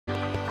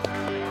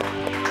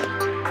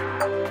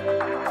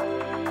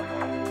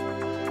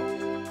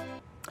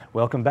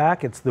Welcome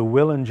back. It's the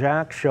Will and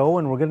Jack Show,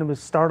 and we're going to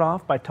start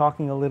off by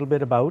talking a little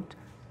bit about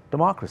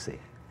democracy.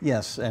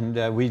 Yes, and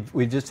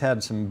we've just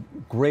had some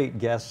great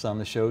guests on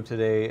the show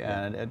today,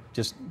 and it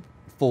just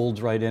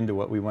folds right into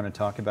what we want to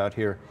talk about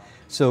here.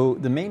 So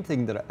the main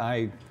thing that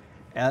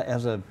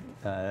as a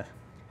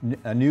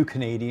new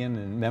Canadian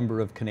and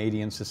member of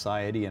Canadian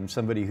society, and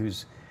somebody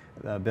who's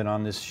been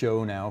on this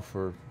show now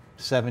for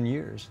 7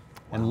 years,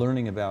 and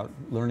learning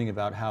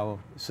about how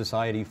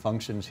society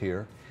functions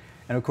here.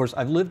 And of course,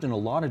 I've lived in a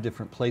lot of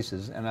different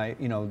places, and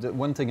the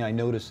one thing I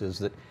notice is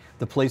that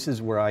the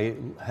places where I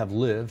have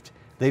lived,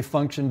 they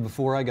functioned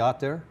before I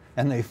got there,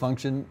 and they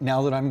function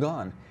now that I'm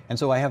gone. And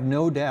so I have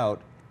no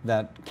doubt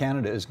that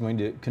Canada is going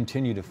to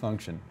continue to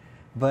function.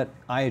 But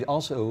I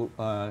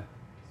also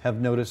have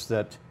noticed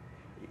that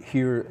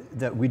here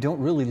that we don't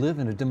really live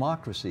in a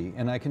democracy,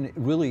 and I can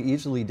really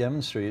easily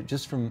demonstrate it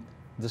just from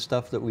the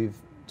stuff that we've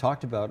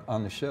talked about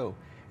on the show.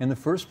 In the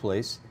first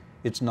place,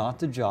 it's not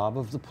the job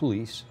of the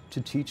police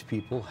to teach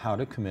people how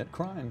to commit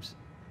crimes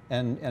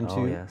and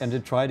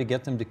to try to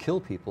get them to kill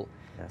people.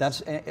 Yes.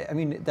 That's, I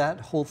mean, that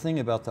whole thing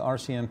about the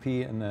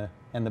RCMP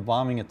and the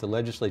bombing at the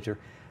legislature,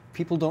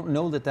 people don't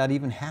know that that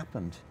even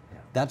happened. Yeah.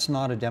 That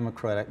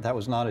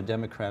was not a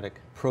democratic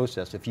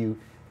process. If you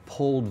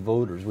polled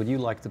voters, would you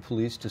like the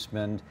police to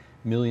spend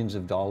millions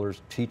of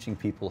dollars teaching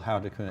people how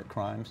to commit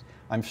crimes?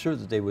 I'm sure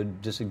that they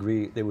would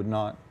disagree, they would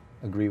not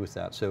agree with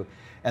that. So,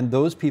 and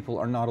those people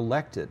are not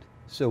elected.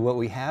 So what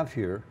we have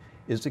here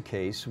is a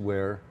case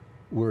where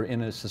we're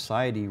in a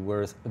society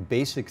where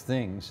basic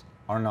things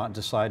are not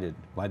decided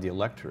by the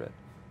electorate.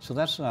 So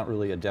that's not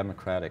really a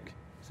democratic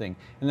thing.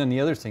 And then the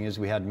other thing is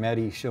we had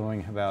Mehdi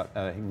showing about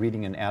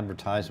reading an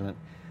advertisement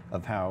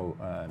of how,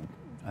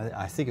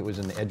 I think it was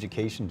in the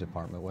education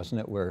department,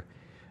 wasn't it, where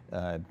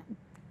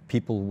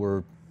people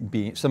were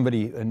being,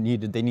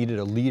 they needed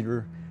a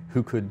leader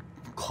who could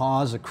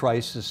cause a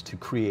crisis to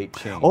create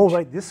change. Oh,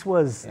 right. This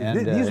was,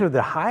 these are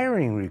the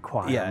hiring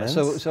requirements.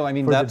 Yeah, so I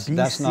mean, that's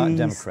not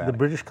democratic. The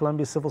British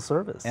Columbia Civil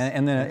Service.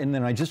 And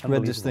then I just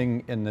read this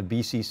thing in the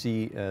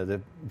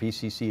BCCLA,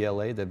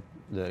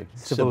 the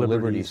Civil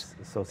Liberties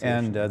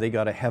Association. And they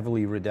got a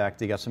heavily redacted,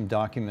 they got some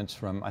documents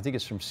from, I think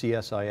it's from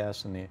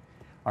CSIS and the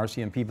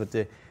RCMP, but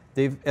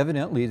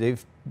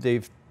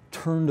they've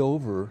turned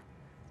over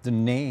the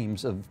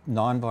names of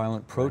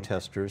nonviolent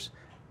protesters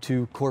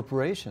to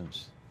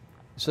corporations.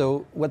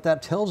 So what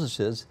that tells us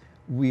is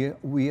we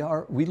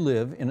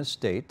live in a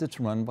state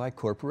that's run by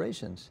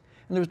corporations.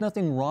 And there's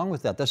nothing wrong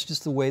with that. That's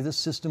just the way the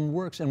system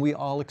works, and we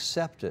all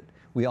accept it.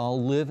 We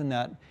all live in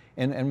that,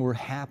 and we're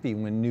happy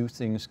when new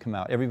things come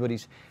out.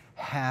 Everybody's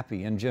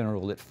happy in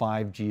general that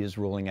 5G is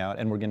rolling out,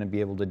 and we're going to be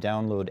able to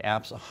download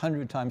apps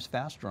 100 times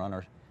faster on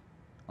our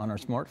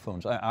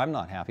smartphones. I'm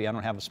not happy. I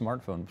don't have a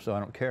smartphone, so I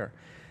don't care.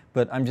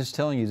 But I'm just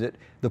telling you that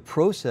the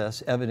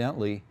process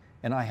evidently,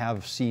 and I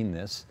have seen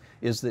this,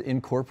 is that in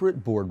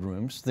corporate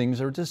boardrooms,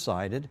 things are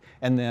decided,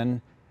 and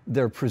then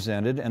they're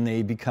presented, and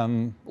they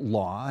become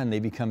law, and they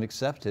become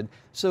accepted.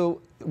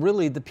 So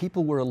really, the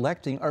people we're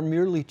electing are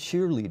merely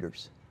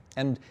cheerleaders.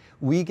 And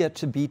we get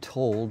to be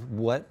told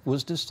what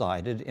was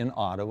decided in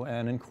Ottawa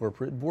and in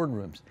corporate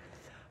boardrooms.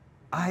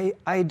 I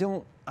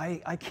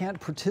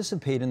can't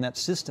participate in that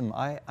system.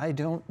 I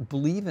don't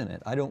believe in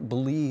it. I don't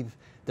believe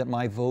that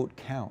my vote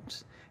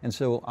counts. And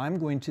so I'm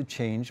going to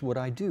change what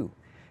I do.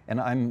 And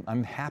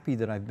I'm happy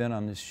that I've been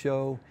on this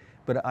show,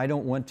 but I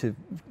don't want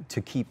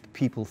to keep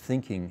people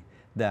thinking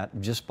that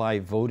just by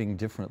voting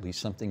differently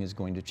something is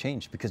going to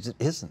change, because it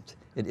isn't.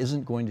 It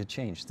isn't going to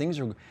change. Things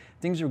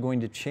are going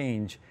to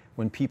change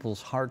when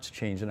people's hearts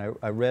change. And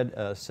I read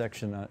a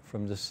section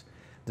from this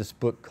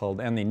book called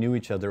And They Knew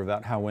Each Other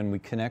about how when we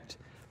connect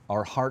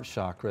our heart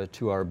chakra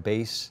to our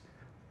base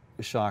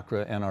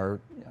chakra and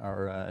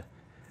our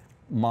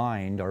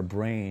mind, our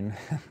brain,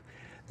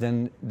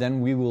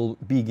 then we will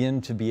begin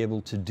to be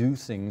able to do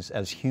things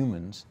as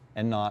humans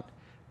and not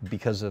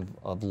because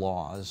of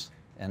laws,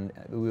 and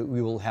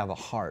we will have a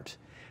heart.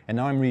 And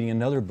now I'm reading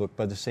another book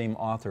by the same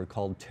author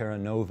called Terra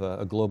Nova,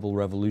 A Global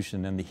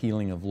Revolution and the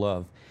Healing of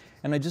Love.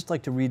 And I'd just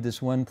like to read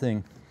this one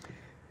thing.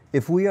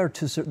 If we are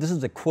to, this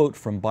is a quote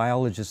from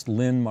biologist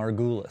Lynn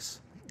Margulis,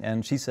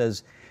 and she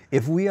says,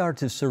 "If we are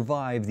to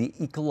survive the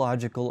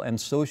ecological and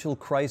social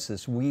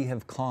crisis we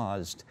have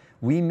caused,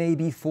 we may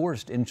be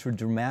forced into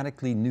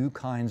dramatically new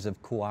kinds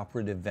of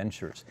cooperative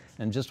ventures."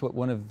 And just what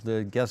one of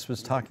the guests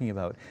was talking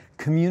about.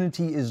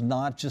 Community is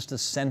not just a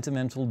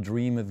sentimental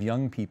dream of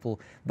young people,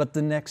 but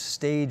the next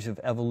stage of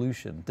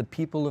evolution. The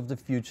people of the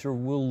future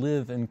will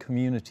live in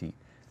community.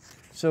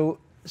 So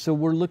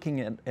we're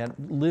looking at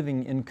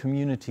living in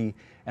community,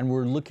 and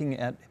we're looking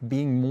at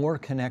being more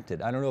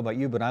connected. I don't know about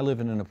you, but I live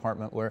in an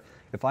apartment where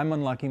if I'm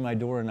unlocking my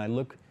door and I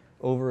look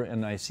over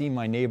and I see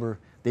my neighbor,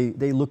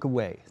 they look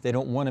away. They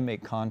don't want to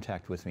make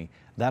contact with me.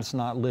 That's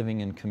not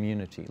living in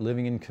community.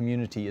 Living in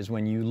community is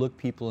when you look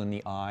people in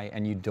the eye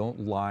and you don't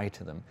lie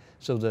to them.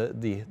 So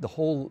the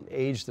whole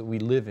age that we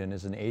live in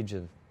is an age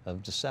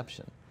of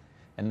deception.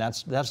 And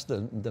that's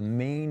the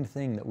main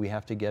thing that we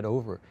have to get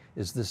over,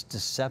 is this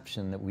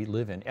deception that we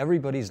live in.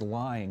 Everybody's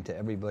lying to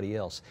everybody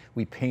else.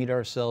 We paint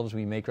ourselves,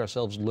 we make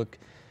ourselves look,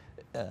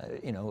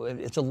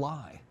 it's a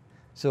lie.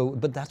 So,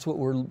 but that's what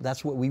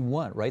we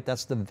want, right?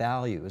 That's the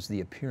value, is the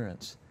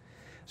appearance.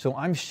 So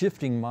I'm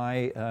shifting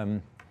my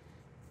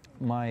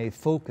my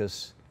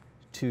focus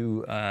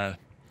to,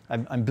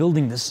 I'm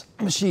building this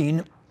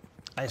machine.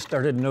 I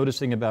started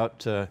noticing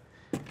about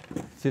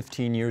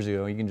 15 years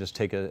ago. You can just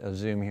take a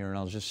zoom here and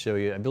I'll just show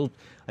you.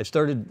 I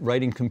started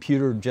writing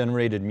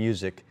computer-generated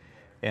music,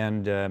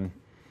 and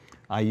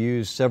I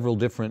use several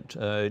different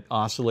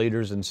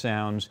oscillators and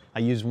sounds. I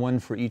use one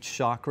for each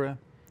chakra,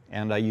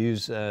 and I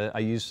use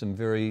some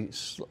very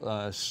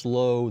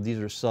slow, these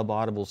are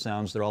sub-audible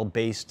sounds. They're all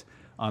based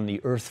on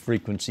the earth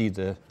frequency,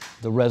 the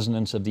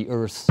resonance of the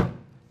earth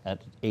at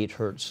 8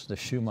 hertz, the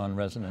Schumann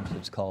resonance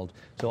it's called.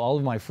 So all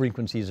of my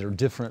frequencies are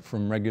different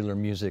from regular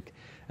music,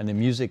 and the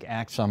music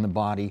acts on the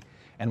body.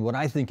 And what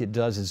I think it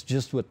does is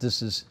just what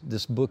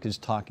this book is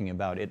talking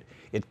about.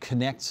 It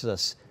connects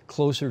us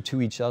closer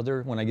to each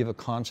other. When I give a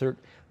concert,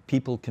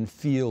 people can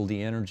feel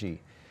the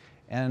energy.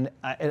 And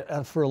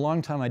for a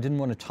long time, I didn't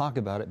want to talk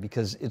about it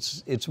because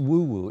it's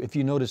woo-woo. If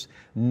you notice,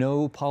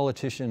 no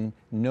politician,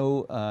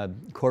 no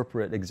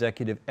corporate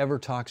executive ever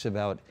talks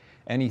about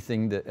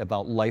anything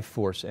about life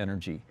force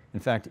energy. In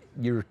fact,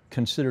 you're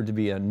considered to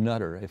be a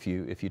nutter if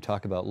you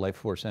talk about life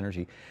force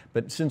energy.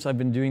 But since I've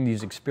been doing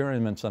these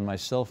experiments on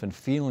myself and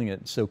feeling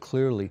it so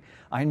clearly,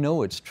 I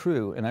know it's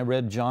true. And I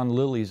read John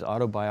Lilly's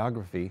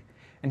autobiography,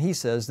 and he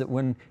says that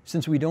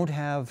since we don't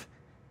have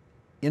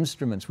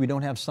instruments, we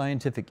don't have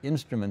scientific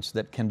instruments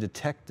that can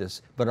detect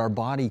this, but our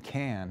body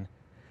can,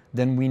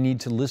 then we need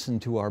to listen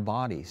to our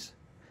bodies.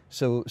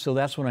 So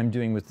that's what I'm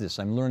doing with this.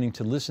 I'm learning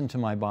to listen to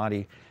my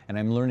body, and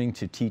I'm learning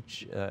to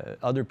teach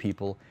other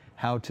people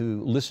how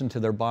to listen to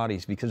their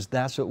bodies, because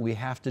that's what we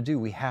have to do.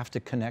 We have to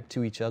connect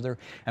to each other,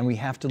 and we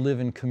have to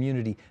live in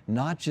community,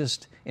 not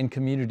just in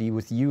community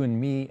with you and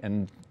me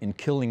and in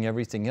killing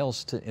everything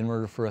else in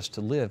order for us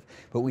to live,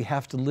 but we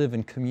have to live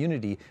in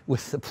community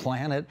with the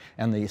planet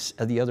and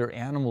the other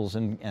animals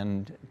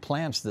and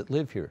plants that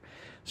live here.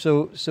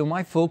 So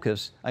my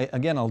focus,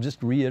 again, I'll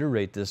just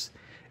reiterate this,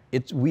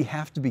 we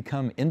have to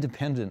become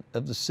independent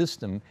of the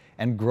system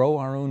and grow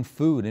our own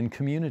food in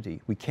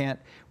community.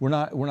 We're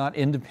not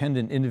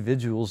independent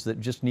individuals that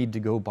just need to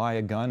go buy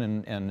a gun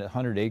and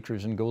 100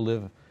 acres and go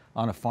live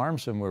on a farm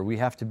somewhere. We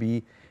have to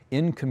be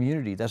in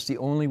community. That's the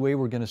only way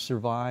we're going to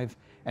survive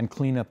and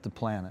clean up the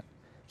planet.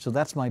 So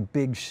that's my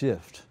big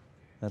shift.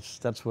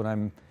 That's what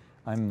I'm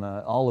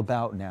all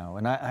about now.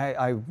 And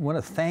I want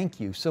to thank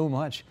you so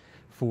much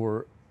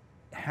for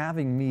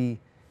having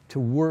me to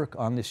work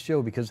on this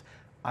show, because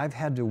I've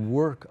had to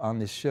work on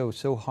this show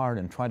so hard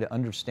and try to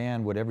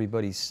understand what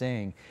everybody's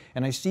saying.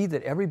 And I see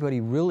that everybody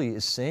really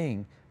is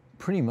saying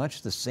pretty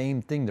much the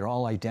same thing. They're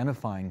all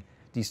identifying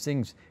these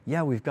things.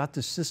 Yeah, we've got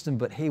this system,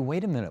 but hey,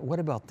 wait a minute, what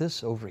about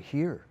this over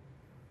here?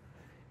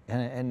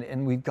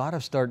 And we've got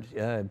to start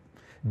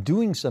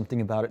doing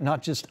something about it,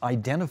 not just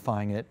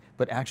identifying it,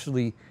 but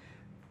actually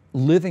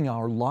living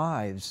our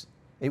lives.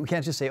 We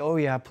can't just say, oh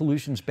yeah,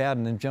 pollution's bad,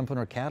 and then jump in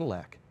our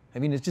Cadillac. I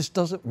mean, it just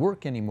doesn't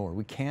work anymore.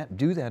 We can't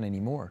do that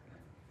anymore.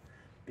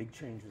 Big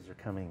changes are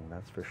coming,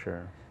 that's for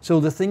sure.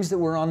 So the things that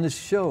were on this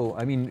show,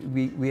 I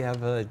mean, we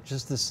have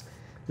just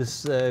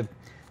the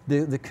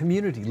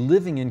community,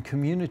 living in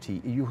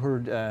community. You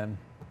heard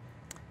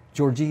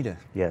Georgita.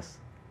 Yes.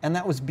 And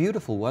that was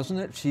beautiful, wasn't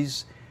it?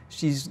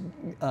 She's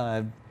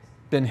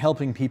been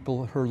helping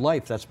people her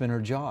life. That's been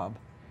her job.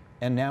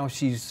 And now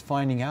she's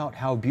finding out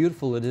how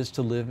beautiful it is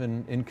to live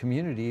in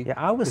community. Yeah,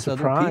 I was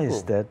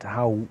surprised at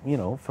how,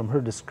 from her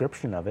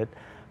description of it,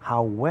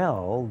 how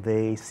well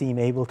they seem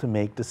able to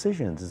make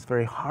decisions. It's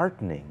very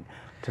heartening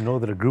to know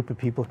that a group of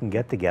people can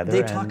get together.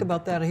 They talk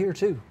about that here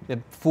too. At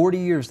 40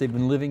 years they've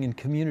been living in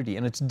community,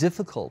 and it's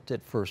difficult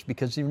at first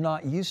because you're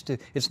not used to,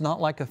 it's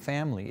not like a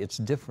family, it's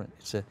different.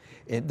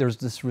 There's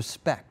this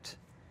respect.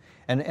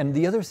 And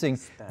the other thing,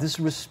 this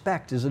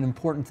respect is an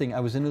important thing. I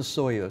was in a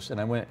Soyuz,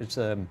 and I went,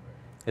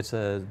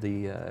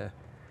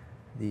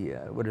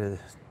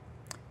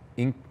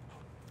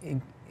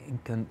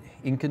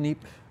 Incanip.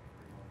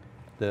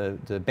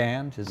 The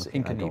band is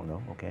Incanip. I don't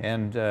know, okay.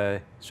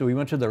 And so we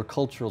went to their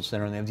cultural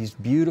center, and they have these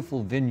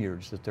beautiful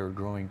vineyards that they're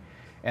growing.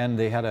 And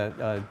they had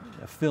a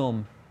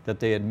film that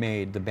they had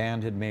made, the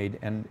band had made,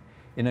 and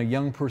a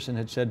young person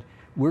had said,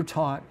 we're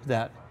taught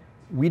that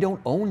we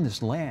don't own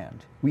this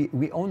land.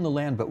 We own the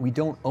land, but we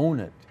don't own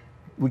it.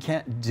 We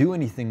can't do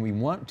anything we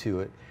want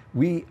to it.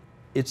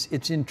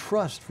 It's in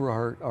trust for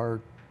our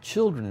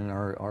children and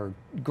our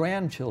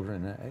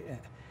grandchildren.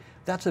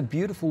 That's a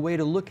beautiful way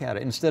to look at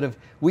it. Instead of,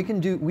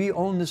 we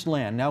own this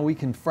land, now we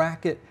can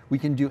frack it, we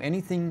can do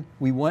anything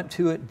we want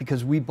to it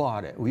because we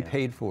bought it, we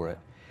paid for it.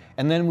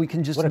 And then we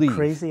can just leave. What a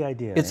crazy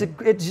idea.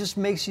 It just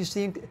makes you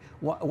think,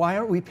 why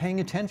aren't we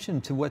paying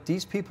attention to what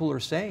these people are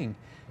saying?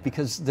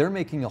 Because they're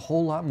making a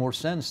whole lot more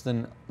sense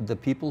than the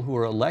people who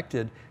are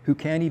elected who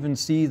can't even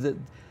see that,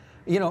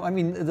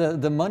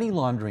 the money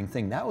laundering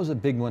thing, that was a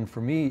big one for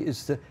me,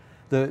 is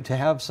to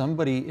have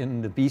somebody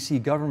in the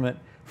BC government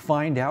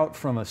find out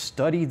from a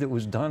study that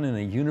was done in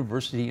a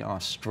university in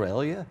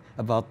Australia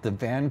about the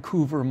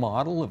Vancouver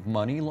model of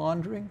money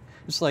laundering.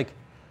 It's like,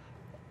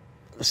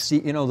 see,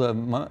 you know,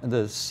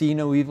 the see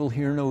no evil,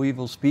 hear no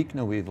evil, speak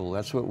no evil.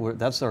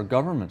 That's our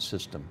government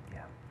system.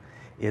 Yeah,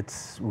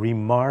 it's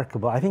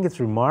remarkable. I think it's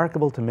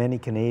remarkable to many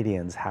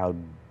Canadians how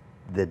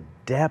the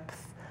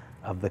depth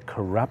of the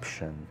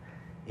corruption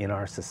in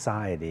our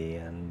society,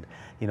 and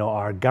you know,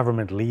 our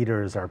government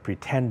leaders are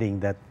pretending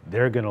that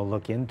they're going to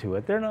look into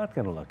it. They're not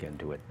going to look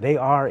into it. They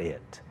are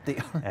it. They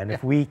are. And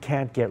if we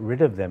can't get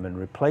rid of them and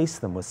replace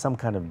them with some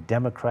kind of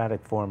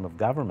democratic form of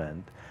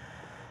government,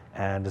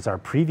 and as our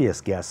previous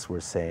guests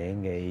were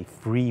saying, a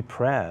free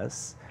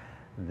press,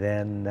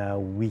 then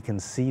we can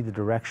see the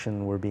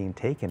direction we're being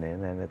taken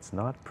in, and it's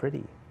not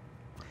pretty.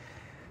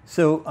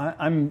 So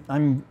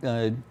I'm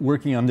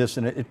working on this,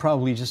 and it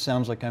probably just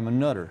sounds like I'm a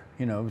nutter,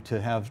 you know,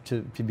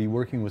 to be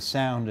working with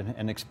sound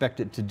and expect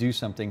it to do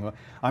something.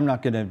 I'm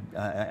not going to.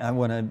 I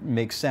want to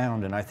make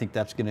sound, and I think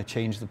that's going to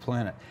change the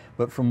planet.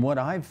 But from what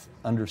I've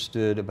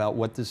understood about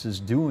what this is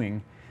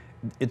doing,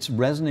 it's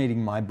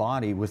resonating my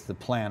body with the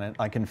planet.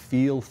 I can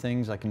feel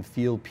things. I can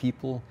feel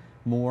people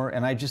more,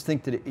 and I just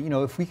think that, you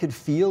know, if we could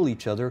feel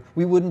each other,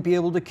 we wouldn't be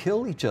able to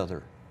kill each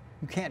other.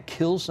 You can't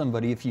kill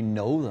somebody if you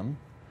know them.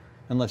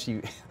 Unless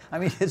you, I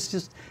mean, it's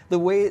just the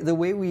way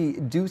we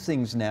do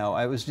things now.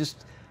 I've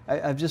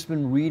just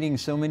been reading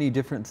so many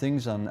different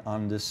things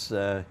on this,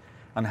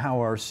 on how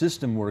our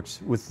system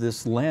works with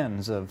this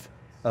lens of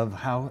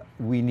how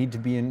we need to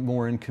be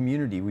more in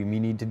community. We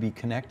need to be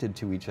connected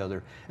to each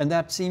other, and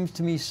that seems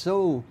to me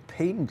so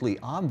patently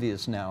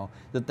obvious now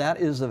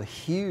that is a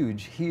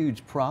huge,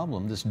 huge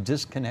problem. This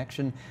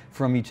disconnection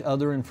from each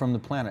other and from the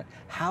planet.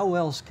 How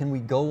else can we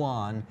go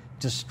on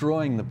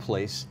destroying the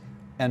place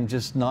and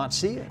just not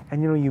see it?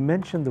 And you know, you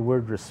mentioned the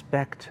word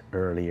respect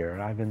earlier.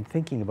 I've been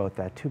thinking about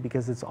that too,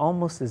 because it's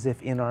almost as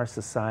if in our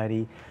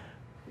society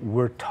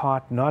we're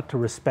taught not to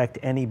respect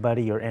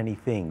anybody or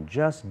anything.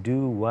 Just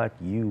do what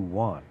you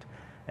want.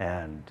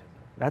 And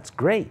that's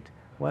great.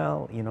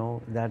 Well, you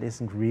know, that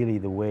isn't really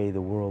the way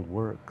the world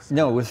works.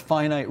 No, with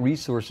finite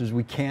resources,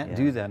 we can't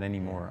do that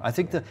anymore. I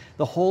think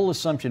the whole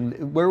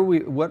assumption,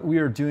 what we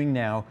are doing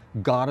now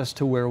got us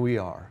to where we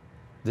are.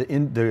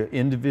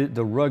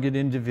 The rugged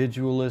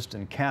individualist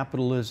and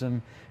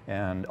capitalism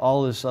and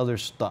all this other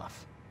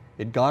stuff.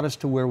 It got us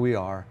to where we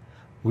are.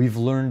 We've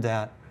learned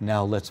that.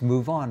 Now let's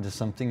move on to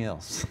something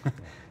else.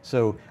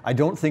 So I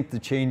don't think the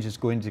change is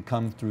going to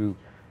come through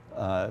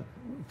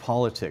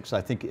politics.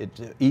 I think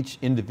each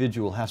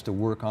individual has to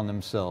work on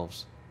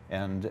themselves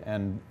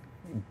and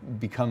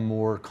become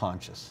more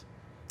conscious.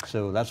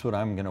 So that's what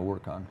I'm going to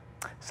work on.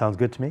 Sounds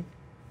good to me.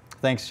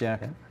 Thanks, Jack.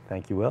 Yeah,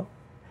 thank you, Will.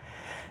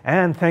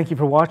 And thank you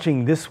for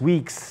watching this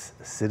week's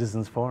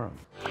Citizens Forum.